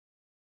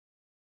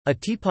A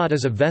teapot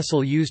is a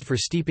vessel used for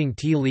steeping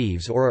tea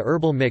leaves or a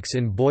herbal mix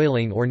in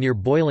boiling or near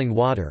boiling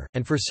water,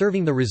 and for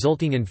serving the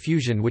resulting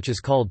infusion, which is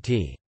called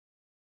tea.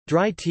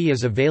 Dry tea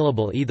is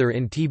available either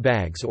in tea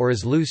bags or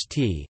as loose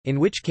tea, in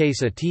which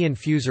case a tea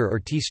infuser or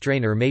tea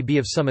strainer may be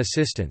of some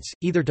assistance,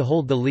 either to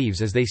hold the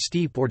leaves as they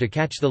steep or to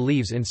catch the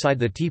leaves inside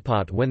the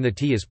teapot when the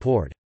tea is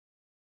poured.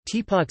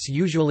 Teapots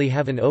usually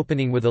have an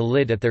opening with a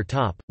lid at their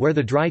top, where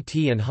the dry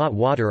tea and hot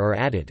water are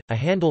added, a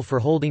handle for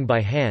holding by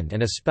hand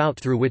and a spout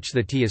through which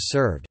the tea is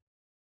served.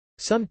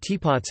 Some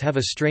teapots have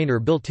a strainer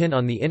built in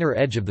on the inner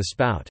edge of the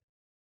spout.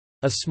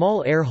 A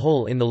small air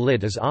hole in the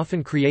lid is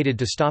often created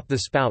to stop the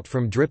spout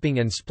from dripping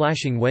and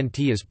splashing when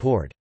tea is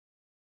poured.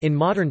 In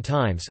modern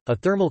times, a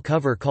thermal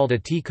cover called a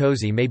tea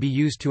cozy may be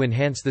used to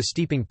enhance the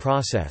steeping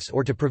process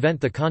or to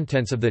prevent the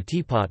contents of the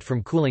teapot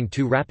from cooling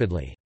too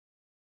rapidly.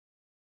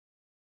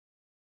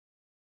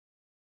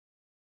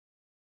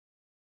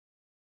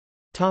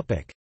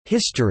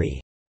 History.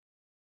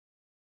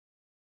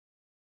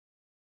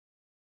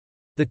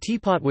 The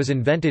teapot was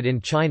invented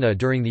in China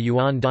during the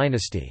Yuan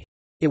dynasty.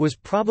 It was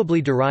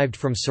probably derived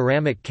from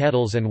ceramic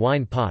kettles and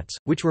wine pots,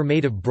 which were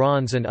made of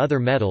bronze and other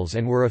metals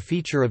and were a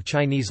feature of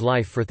Chinese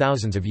life for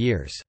thousands of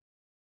years.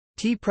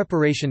 Tea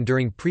preparation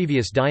during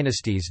previous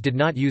dynasties did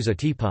not use a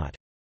teapot.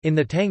 In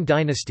the Tang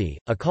dynasty,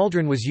 a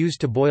cauldron was used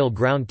to boil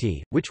ground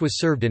tea, which was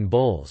served in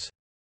bowls.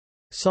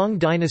 Song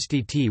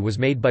dynasty tea was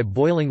made by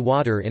boiling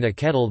water in a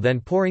kettle, then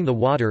pouring the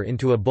water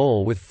into a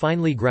bowl with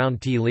finely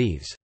ground tea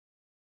leaves.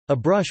 A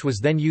brush was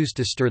then used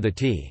to stir the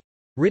tea.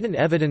 Written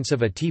evidence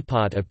of a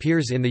teapot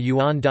appears in the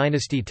Yuan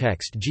dynasty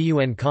text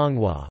Jiuan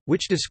Konghua,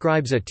 which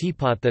describes a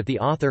teapot that the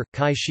author,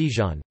 Kai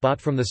Shizhan, bought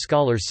from the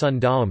scholar Sun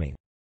Daoming.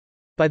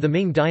 By the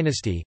Ming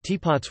dynasty,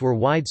 teapots were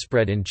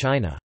widespread in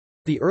China.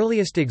 The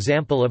earliest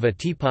example of a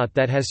teapot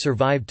that has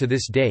survived to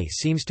this day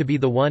seems to be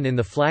the one in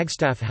the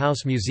Flagstaff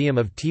House Museum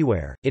of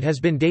Teaware. It has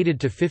been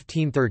dated to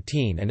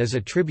 1513 and is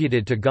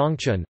attributed to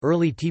Gongchun.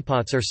 Early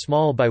teapots are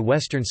small by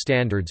Western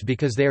standards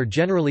because they are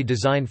generally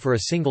designed for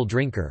a single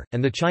drinker,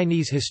 and the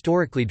Chinese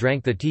historically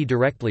drank the tea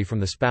directly from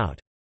the spout.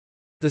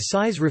 The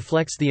size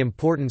reflects the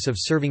importance of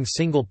serving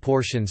single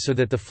portions so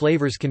that the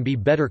flavors can be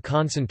better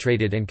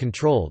concentrated and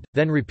controlled,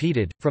 then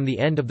repeated. From the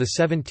end of the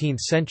 17th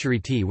century,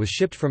 tea was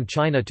shipped from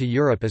China to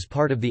Europe as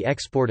part of the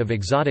export of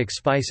exotic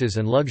spices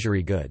and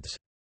luxury goods.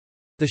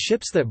 The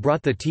ships that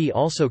brought the tea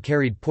also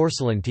carried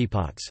porcelain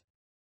teapots.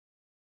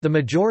 The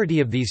majority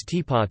of these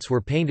teapots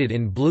were painted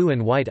in blue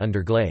and white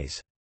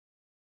underglaze.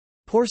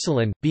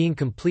 Porcelain, being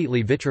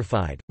completely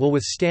vitrified, will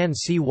withstand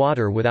sea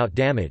water without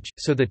damage,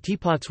 so the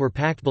teapots were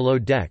packed below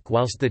deck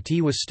whilst the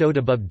tea was stowed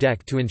above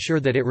deck to ensure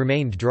that it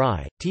remained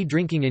dry. Tea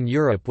drinking in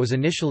Europe was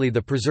initially the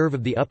preserve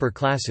of the upper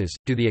classes,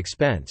 to the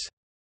expense.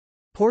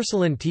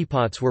 Porcelain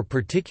teapots were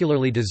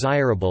particularly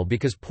desirable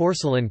because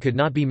porcelain could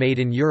not be made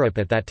in Europe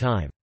at that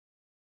time.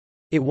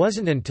 It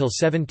wasn't until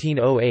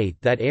 1708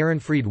 that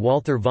Ehrenfried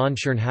Walther von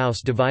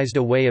Schirnhaus devised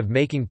a way of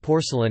making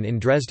porcelain in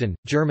Dresden,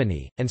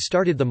 Germany, and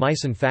started the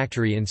Meissen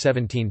factory in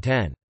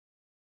 1710.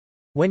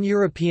 When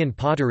European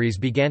potteries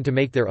began to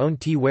make their own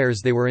tea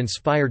wares, they were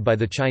inspired by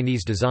the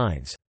Chinese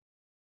designs.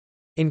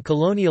 In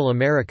colonial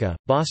America,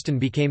 Boston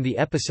became the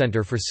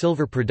epicenter for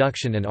silver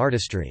production and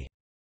artistry.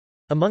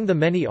 Among the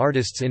many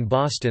artists in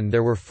Boston,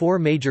 there were four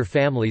major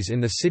families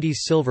in the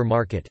city's silver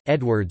market: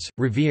 Edwards,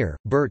 Revere,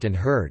 Burt and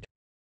Hurd.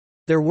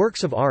 Their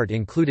works of art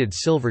included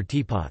silver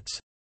teapots.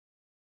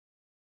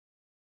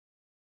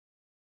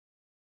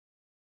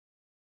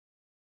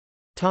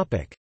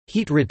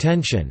 Heat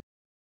retention.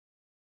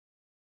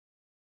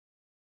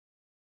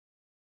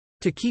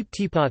 To keep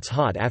teapots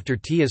hot after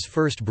tea is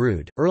first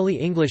brewed, early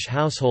English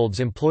households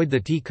employed the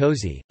tea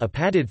cozy, a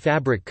padded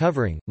fabric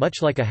covering,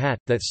 much like a hat,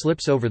 that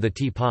slips over the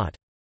teapot.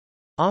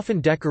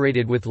 Often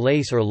decorated with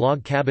lace or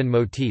log cabin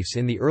motifs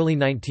in the early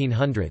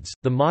 1900s,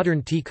 the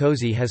modern tea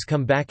cozy has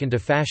come back into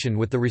fashion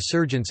with the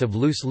resurgence of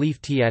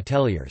loose-leaf tea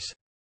ateliers.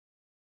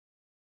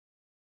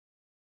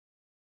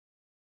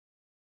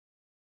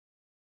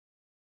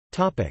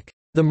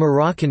 The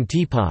Moroccan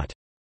teapot.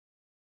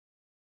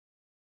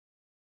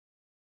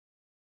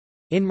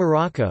 In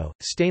Morocco,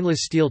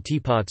 stainless steel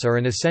teapots are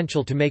an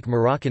essential to make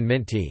Moroccan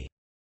mint tea.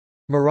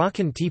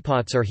 Moroccan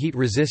teapots are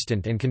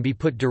heat-resistant and can be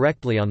put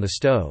directly on the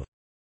stove.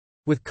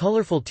 With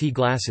colorful tea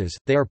glasses,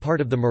 they are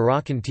part of the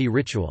Moroccan tea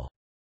ritual.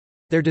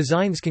 Their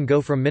designs can go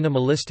from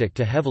minimalistic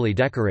to heavily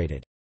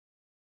decorated.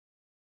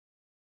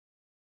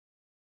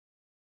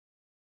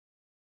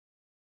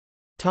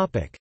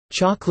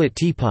 Chocolate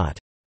teapot.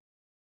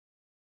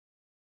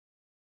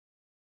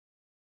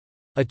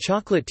 A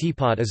chocolate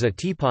teapot is a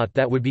teapot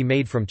that would be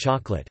made from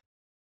chocolate.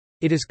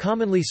 It is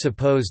commonly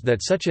supposed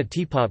that such a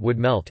teapot would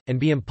melt, and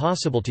be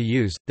impossible to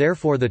use,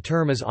 therefore the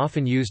term is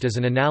often used as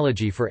an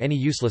analogy for any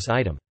useless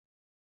item.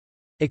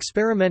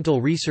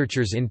 Experimental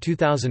researchers in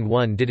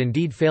 2001 did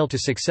indeed fail to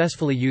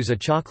successfully use a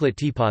chocolate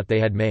teapot they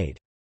had made.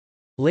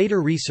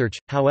 Later research,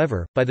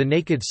 however, by the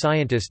Naked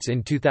Scientists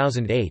in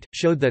 2008,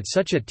 showed that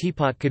such a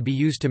teapot could be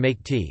used to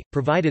make tea,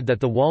 provided that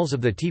the walls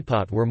of the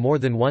teapot were more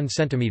than 1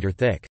 centimeter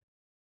thick.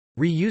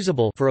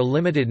 Reusable for a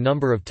limited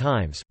number of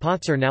times,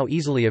 pots are now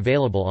easily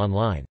available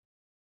online.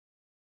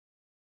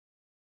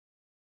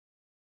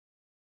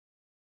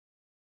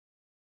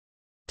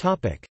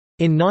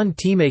 In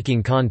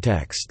non-teamaking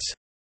contexts,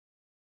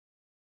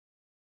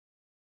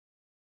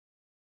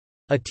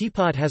 a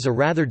teapot has a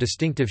rather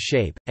distinctive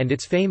shape, and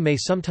its fame may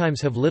sometimes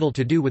have little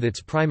to do with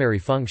its primary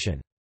function.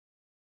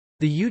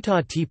 The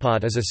Utah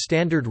teapot is a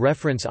standard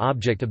reference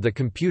object of the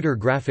computer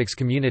graphics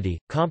community,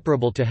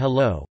 comparable to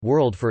Hello,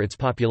 World for its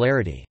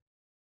popularity.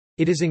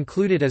 It is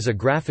included as a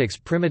graphics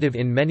primitive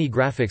in many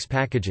graphics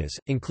packages,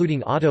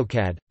 including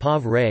AutoCAD,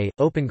 PAV-Ray,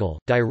 OpenGL,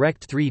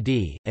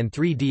 Direct3D, and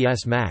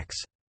 3ds Max.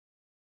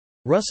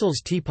 Russell's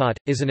teapot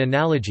is an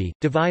analogy,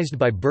 devised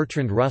by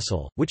Bertrand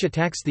Russell, which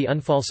attacks the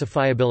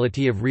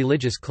unfalsifiability of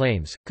religious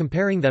claims,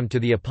 comparing them to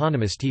the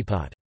eponymous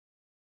teapot.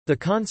 The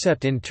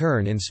concept in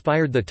turn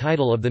inspired the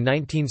title of the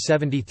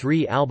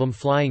 1973 album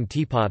Flying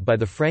Teapot by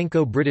the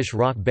Franco-British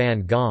rock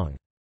band Gong.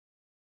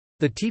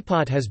 The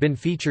teapot has been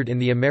featured in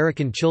the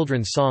American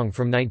children's song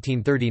from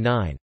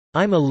 1939,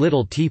 "I'm a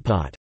Little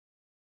Teapot."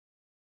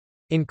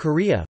 In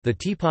Korea, the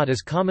teapot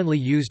is commonly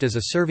used as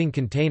a serving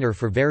container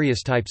for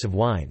various types of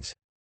wines.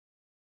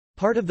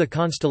 Part of the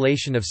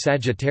constellation of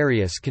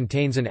Sagittarius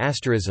contains an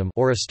asterism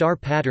or a star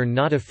pattern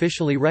not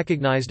officially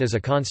recognized as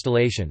a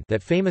constellation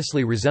that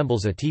famously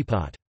resembles a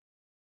teapot.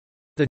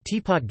 The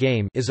teapot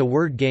game is a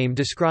word game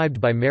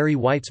described by Mary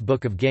White's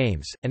Book of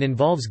Games, and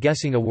involves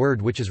guessing a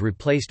word which is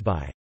replaced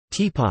by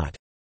teapot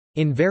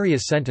in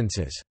various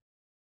sentences.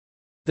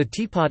 The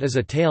Teapot is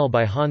a tale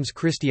by Hans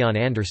Christian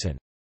Andersen.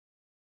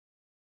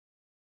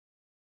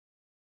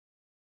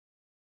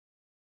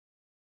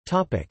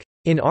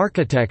 In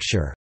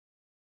architecture.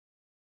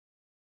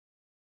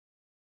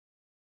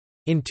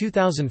 In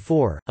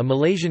 2004, a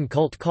Malaysian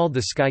cult called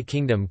the Sky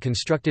Kingdom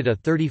constructed a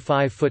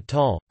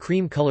 35-foot-tall,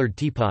 cream-colored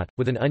teapot,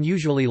 with an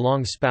unusually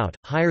long spout,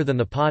 higher than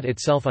the pot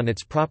itself on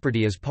its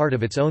property as part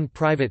of its own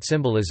private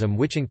symbolism,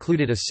 which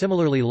included a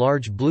similarly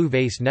large blue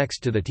vase next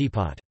to the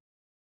teapot.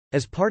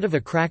 As part of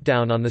a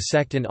crackdown on the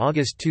sect in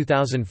August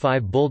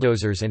 2005,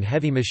 bulldozers and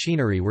heavy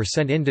machinery were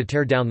sent in to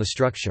tear down the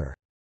structure.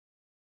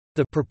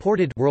 The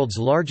purported world's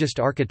largest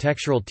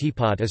architectural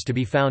teapot is to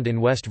be found in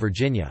West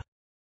Virginia.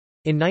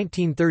 In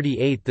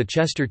 1938, the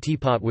Chester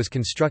teapot was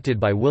constructed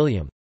by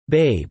William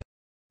Babe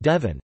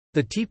Devon.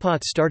 The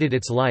teapot started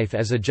its life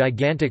as a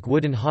gigantic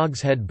wooden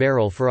hogshead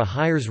barrel for a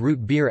Hires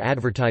root beer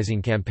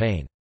advertising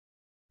campaign.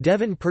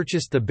 Devon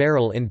purchased the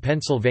barrel in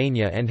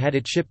Pennsylvania and had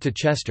it shipped to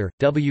Chester,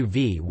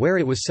 WV, where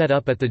it was set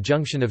up at the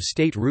junction of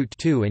State Route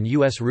 2 and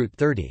U.S. Route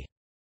 30.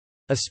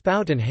 A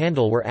spout and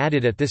handle were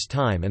added at this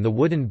time, and the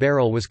wooden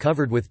barrel was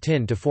covered with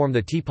tin to form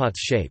the teapot's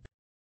shape.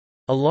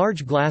 A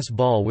large glass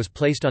ball was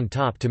placed on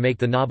top to make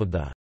the knob of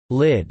the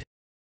lid.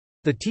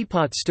 The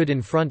teapot stood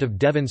in front of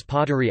Devon's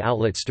pottery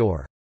outlet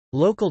store.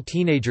 Local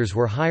teenagers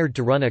were hired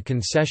to run a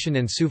concession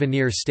and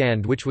souvenir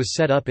stand which was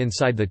set up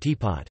inside the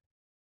teapot.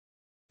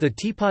 The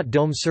Teapot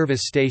Dome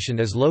service station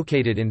is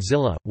located in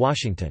Zillah,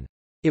 Washington.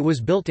 It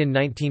was built in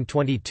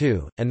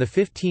 1922, and the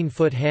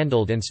 15-foot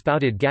handled and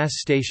spouted gas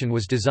station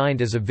was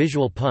designed as a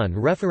visual pun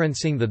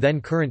referencing the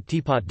then-current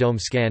Teapot Dome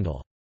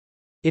scandal.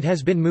 It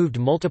has been moved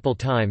multiple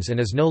times and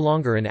is no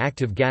longer an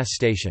active gas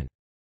station.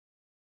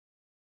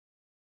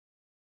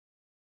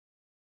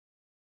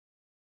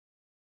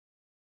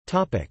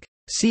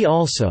 See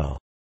also: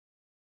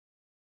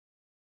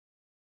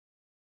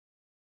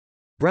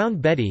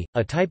 Brown Betty,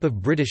 a type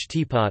of British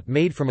teapot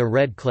made from a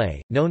red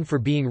clay, known for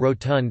being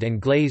rotund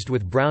and glazed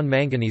with brown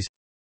manganese.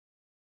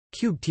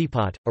 Cube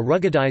teapot, a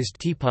ruggedized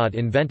teapot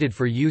invented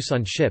for use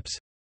on ships.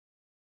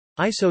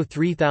 ISO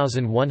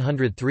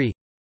 3103.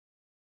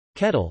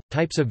 Kettle,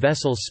 types of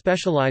vessels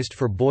specialized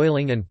for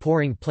boiling and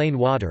pouring plain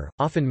water,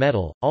 often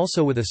metal,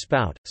 also with a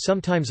spout,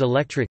 sometimes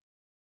electric.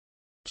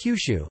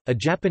 Kyushu, a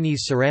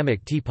Japanese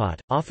ceramic teapot,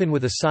 often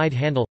with a side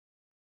handle.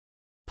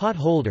 Pot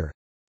holder.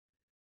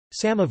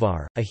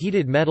 Samovar, a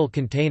heated metal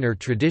container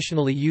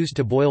traditionally used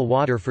to boil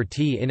water for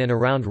tea in and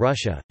around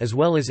Russia, as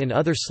well as in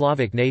other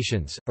Slavic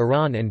nations,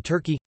 Iran and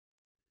Turkey.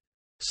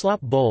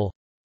 Slop bowl.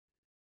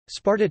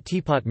 Sparta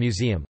Teapot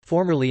Museum,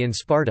 formerly in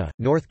Sparta,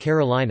 North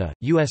Carolina,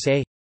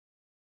 USA.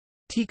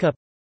 Teacup.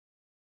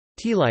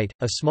 Tea light,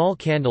 a small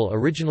candle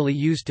originally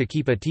used to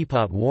keep a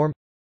teapot warm.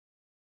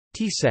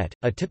 Tea set,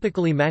 a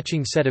typically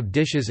matching set of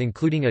dishes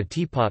including a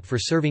teapot for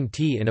serving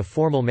tea in a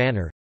formal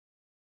manner.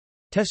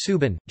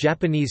 Tesuban,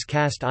 Japanese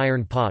cast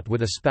iron pot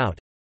with a spout.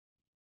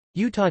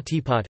 Utah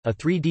teapot, a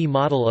 3D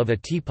model of a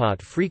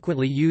teapot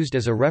frequently used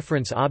as a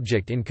reference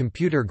object in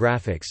computer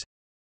graphics.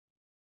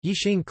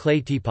 Yixing clay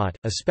teapot,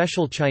 a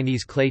special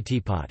Chinese clay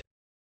teapot.